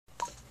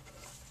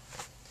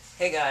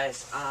Hey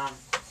guys,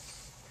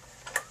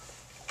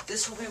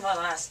 this will be my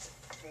last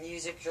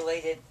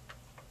music-related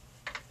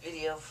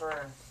video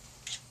for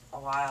a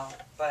while,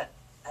 but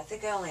I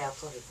think I only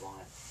uploaded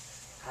one.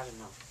 I don't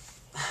know.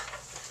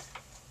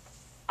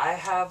 I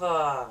have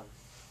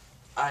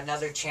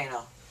another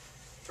channel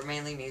for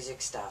mainly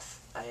music stuff.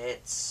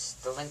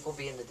 The link will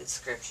be in the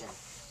description.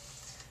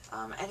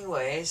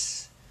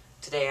 Anyways,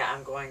 today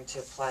I'm going to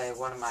play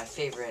one of my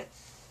favorite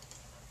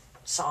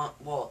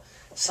songs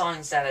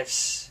that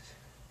I've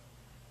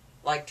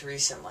liked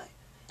recently.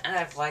 And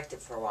I've liked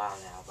it for a while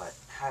now, but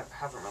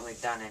haven't really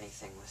done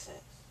anything with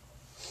it.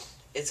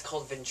 It's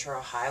called Ventura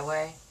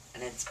Highway,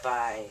 and it's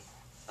by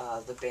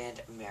the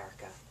band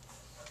America.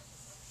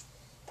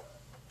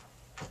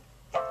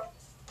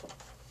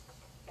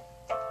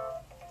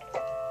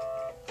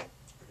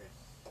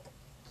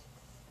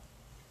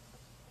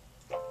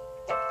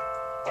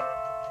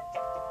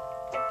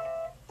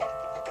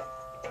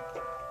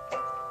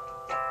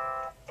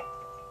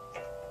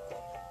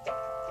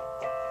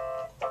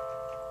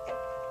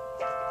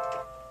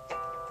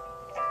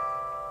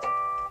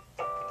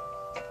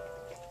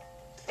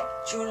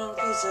 Chewing on a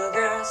piece of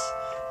grass,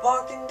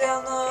 walking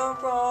down the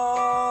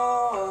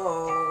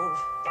road.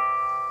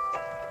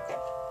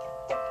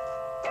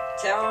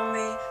 Tell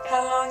me,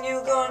 how long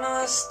you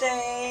gonna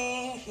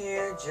stay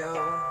here,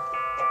 Joe?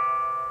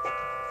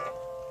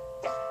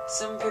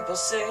 Some people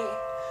say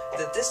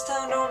that this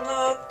town don't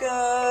look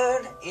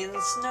good in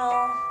the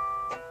snow.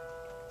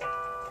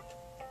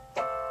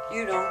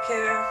 You don't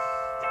care,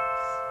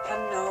 I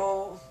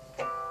know.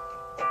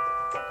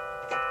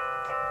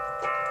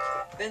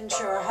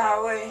 Ventura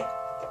Highway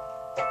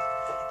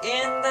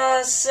in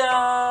the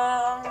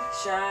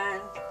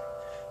sunshine,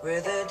 where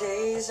the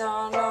days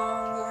are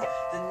longer,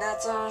 the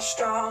nights are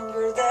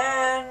stronger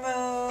than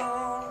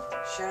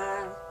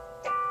moonshine.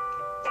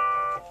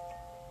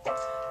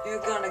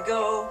 You're gonna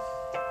go,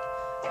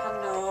 I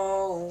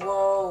know,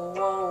 whoa,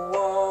 whoa,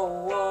 whoa,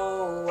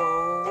 whoa,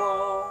 whoa,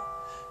 whoa,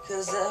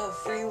 'cause the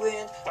free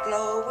wind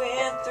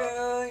blowing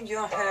through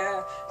your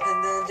hair,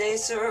 and the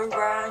days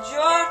surround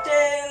your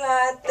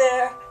daylight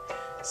there.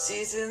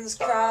 Seasons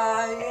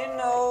crying,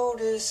 no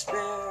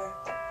despair.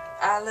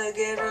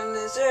 Alligator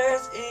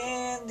lizards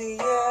in the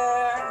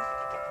air.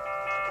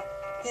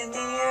 In the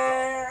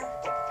air.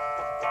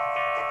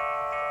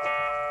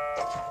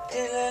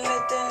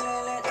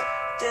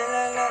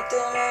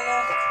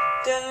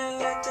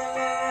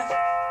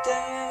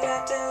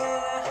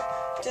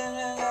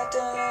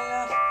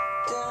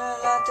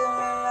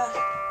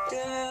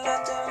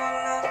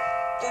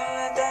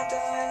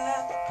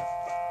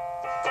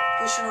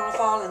 Wishing on a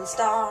falling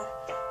star,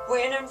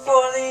 waiting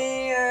for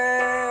the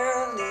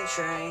early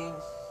train.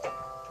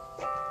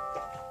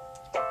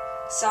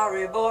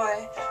 Sorry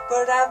boy,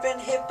 but I've been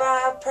hit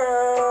by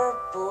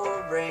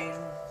purple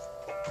rain.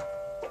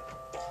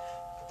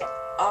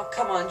 Oh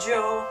come on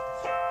Joe,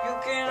 you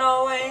can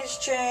always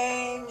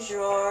change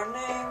your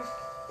name.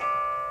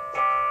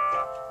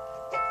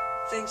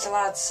 Thanks a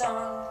lot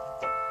son,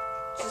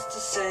 just the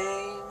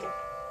same.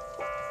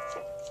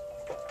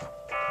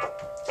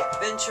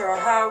 Ventura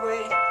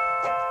Highway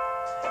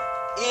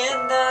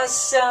in the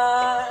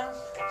sunshine,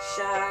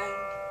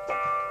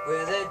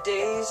 where the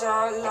days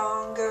are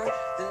longer,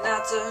 the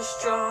nights are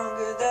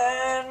stronger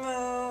than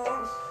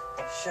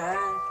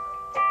moonshine.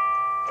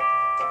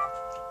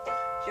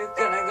 You're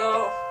gonna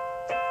go,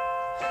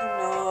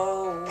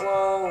 no,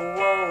 whoa,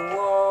 whoa,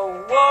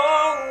 whoa,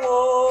 whoa,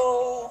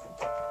 whoa,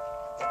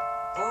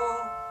 whoa.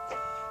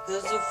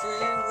 There's a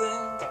free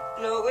wind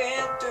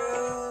blowing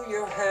through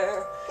your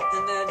hair,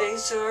 and the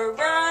days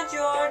surround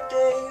your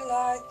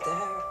daylight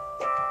there.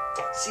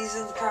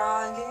 Seasons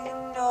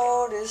crying,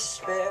 no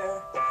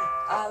despair.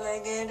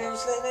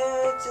 Alligators,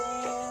 lizards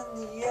in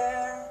the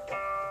air.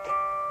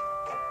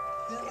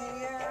 In the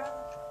air.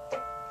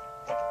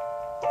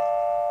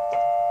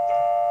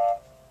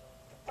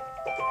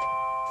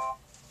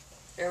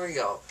 Here we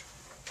go.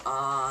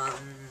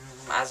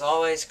 As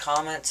always,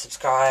 comment,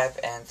 subscribe,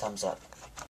 and thumbs up.